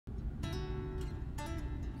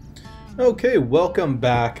Okay, welcome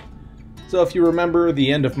back. So if you remember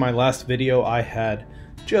the end of my last video, I had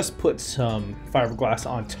just put some fiberglass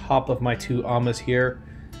on top of my two amas here.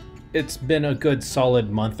 It's been a good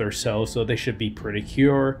solid month or so, so they should be pretty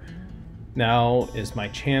pure. Now is my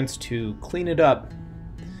chance to clean it up.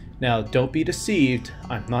 Now don't be deceived,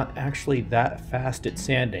 I'm not actually that fast at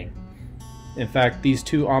sanding. In fact, these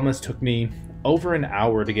two amas took me over an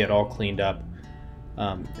hour to get all cleaned up,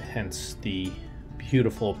 hence the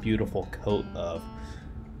beautiful coat of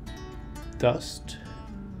dust,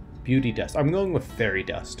 beauty dust. I'm going with fairy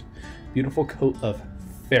dust. Beautiful coat of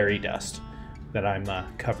fairy dust that I'm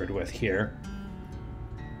covered with here.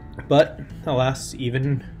 But alas,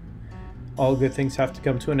 even all good things have to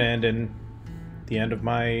come to an end, and the end of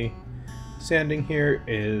my sanding here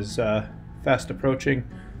is fast approaching,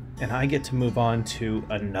 and I get to move on to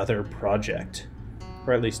another project,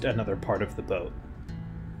 or at least another part of the boat.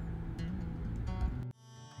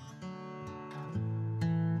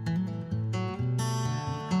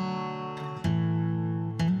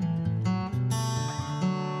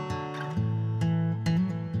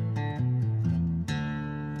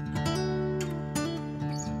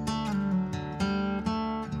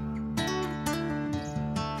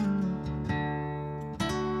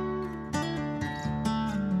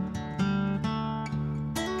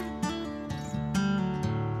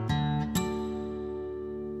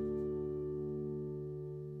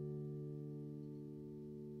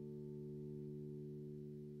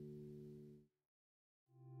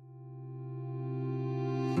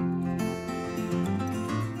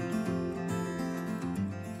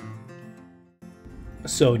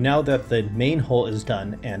 So now that the main hull is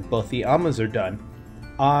done and both the amas are done,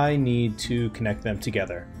 I need to connect them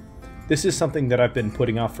together. This is something that I've been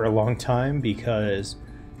putting off for a long time because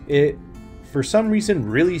it, for some reason,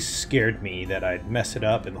 really scared me that I'd mess it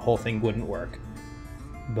up and the whole thing wouldn't work.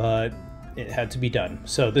 But it had to be done.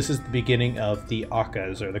 So this is the beginning of the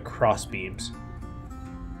akas, or the cross beams.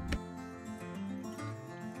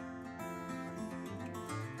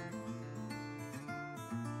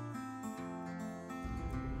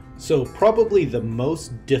 So probably the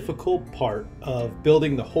most difficult part of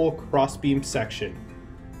building the whole crossbeam section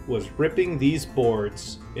was ripping these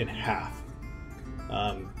boards in half.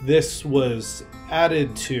 This was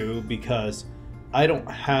added to because I don't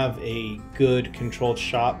have a good controlled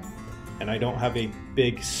shop and I don't have a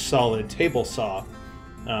big solid table saw.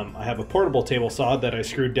 I have a portable table saw that I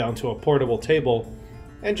screwed down to a portable table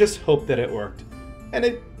and just hoped that it worked. And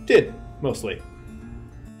it did, mostly.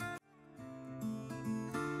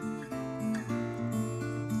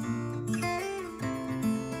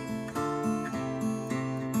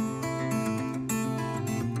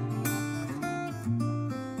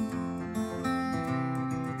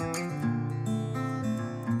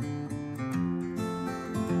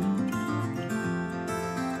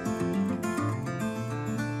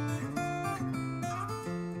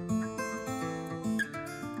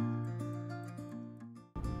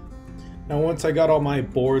 Now once I got all my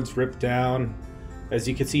boards ripped down, as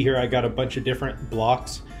you can see here, I got a bunch of different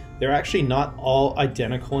blocks. They're actually not all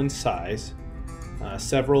identical in size.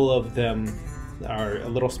 Several of them are a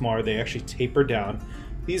little smaller. They actually taper down.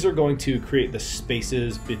 These are going to create the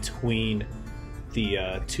spaces between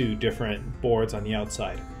the two different boards on the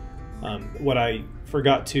outside. What I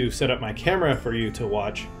forgot to set up my camera for you to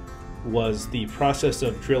watch was the process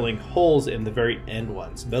of drilling holes in the very end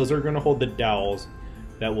ones. Those are going to hold the dowels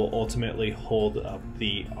that will ultimately hold up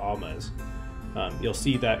the amas. You'll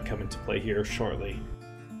see that come into play here shortly.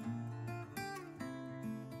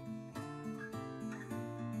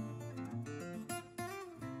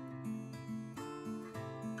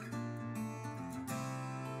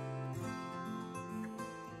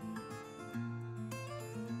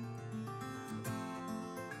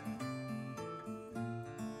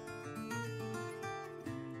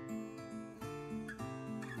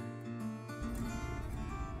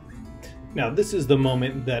 Now this is the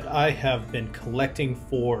moment that I have been collecting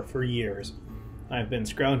for years. I've been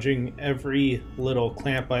scrounging every little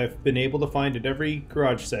clamp I've been able to find at every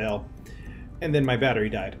garage sale, and then my battery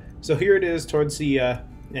died. So here it is towards the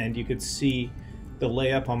end. You could see the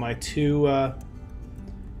layup on my two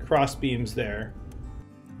cross beams there.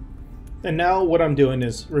 And now what I'm doing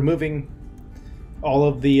is removing all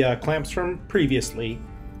of the clamps from previously,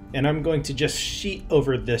 and I'm going to just sheet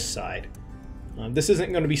over this side. This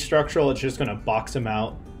isn't going to be structural, it's just going to box them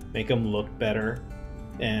out, make them look better,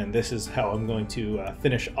 and this is how I'm going to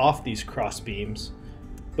finish off these cross beams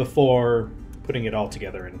before putting it all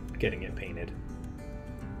together and getting it painted.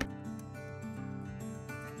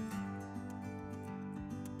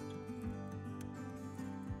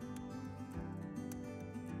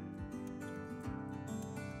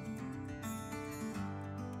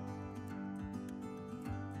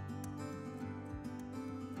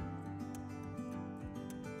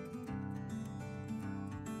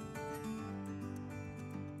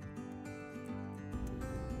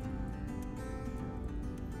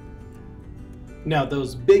 Now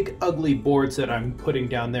those big ugly boards that I'm putting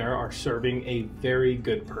down there are serving a very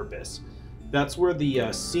good purpose. That's where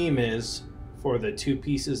the seam is for the two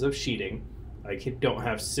pieces of sheeting. I don't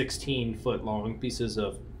have 16-foot long pieces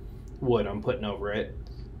of wood I'm putting over it.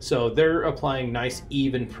 So they're applying nice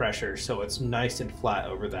even pressure, so it's nice and flat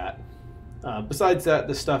over that. Besides that,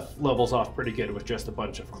 the stuff levels off pretty good with just a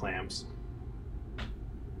bunch of clamps.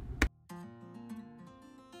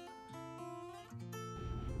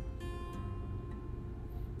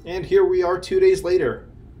 And here we are 2 days later.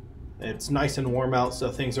 It's nice and warm out, so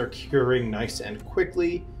things are curing nice and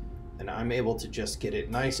quickly, and I'm able to just get it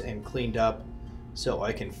nice and cleaned up so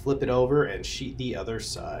I can flip it over and sheet the other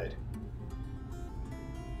side.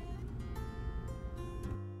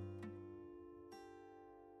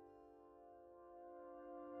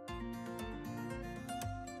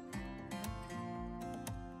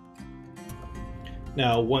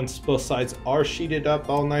 Now, once both sides are sheeted up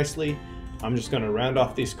all nicely, I'm just going to round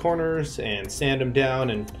off these corners and sand them down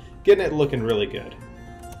and get it looking really good.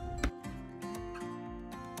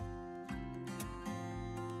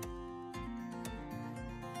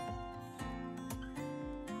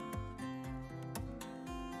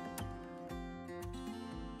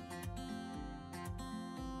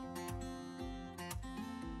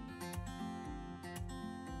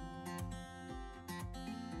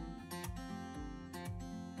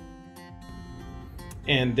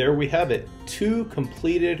 And there we have it, 2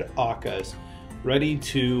 completed Akkas, ready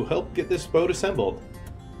to help get this boat assembled.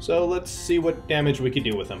 So let's see what damage we can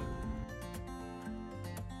do with them.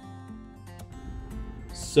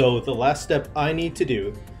 So the last step I need to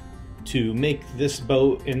do to make this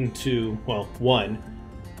boat into, well, one,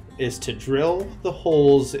 is to drill the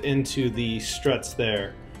holes into the struts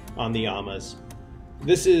there on the Ammas.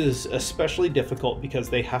 This is especially difficult because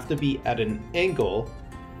they have to be at an angle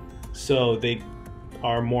so they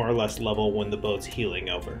are more or less level when the boat's heeling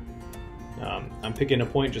over. I'm picking a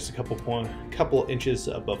point just a couple inches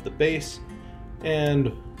above the base,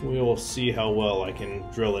 and we will see how well I can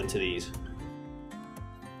drill into these.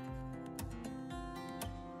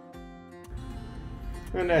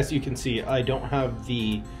 And as you can see, I don't have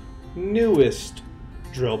the newest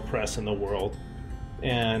drill press in the world,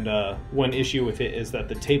 and one issue with it is that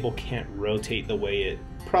the table can't rotate the way it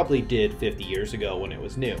probably did 50 years ago when it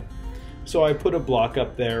was new. So I put a block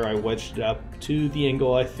up there, I wedged it up to the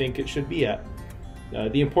angle I think it should be at.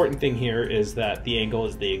 The important thing here is that the angle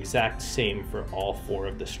is the exact same for all 4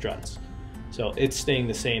 of the struts. So it's staying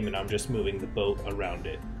the same and I'm just moving the boat around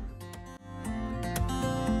it.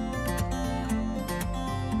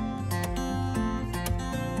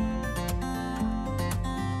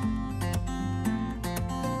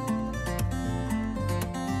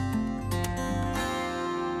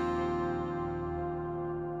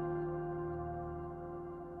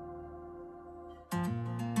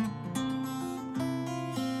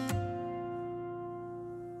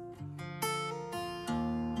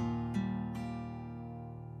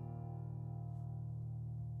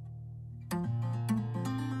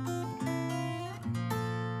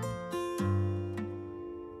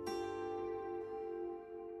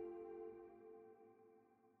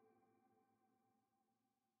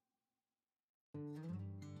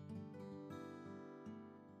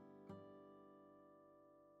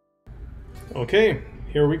 Okay,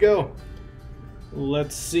 here we go.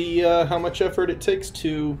 Let's see how much effort it takes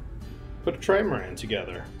to put a trimaran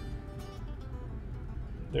together.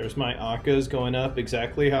 There's my Akkas going up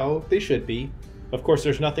exactly how they should be. Of course,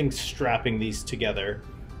 there's nothing strapping these together,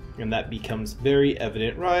 and that becomes very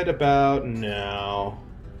evident right about now.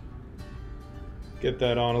 Get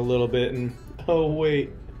that on a little bit, and oh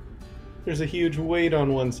wait, there's a huge weight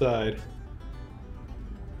on one side.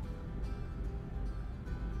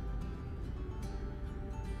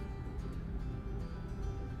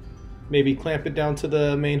 Maybe clamp it down to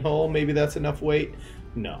the main hole. Maybe that's enough weight.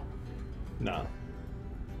 No. No.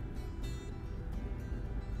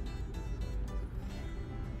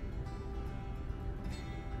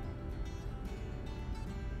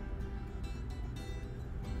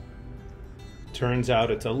 Turns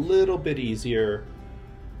out it's a little bit easier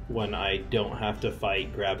when I don't have to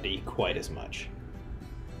fight gravity quite as much.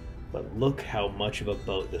 But look how much of a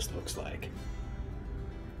boat this looks like.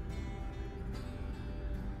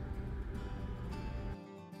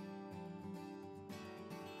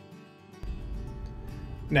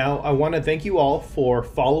 Now, I want to thank you all for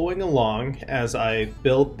following along as I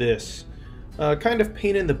build this kind of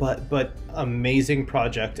pain in the butt, but amazing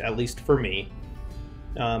project, at least for me.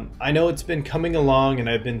 I know it's been coming along and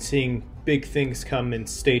I've been seeing big things come in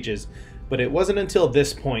stages, but it wasn't until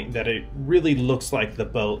this point that it really looks like the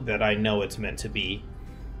boat that I know it's meant to be.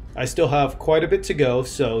 I still have quite a bit to go,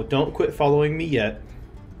 so don't quit following me yet.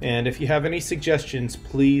 And if you have any suggestions,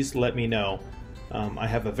 please let me know. I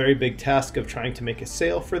have a very big task of trying to make a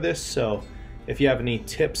sail for this, so if you have any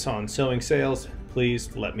tips on sewing sails,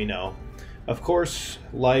 please let me know. Of course,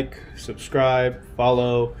 like, subscribe,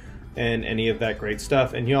 follow, and any of that great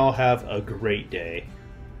stuff, and y'all have a great day.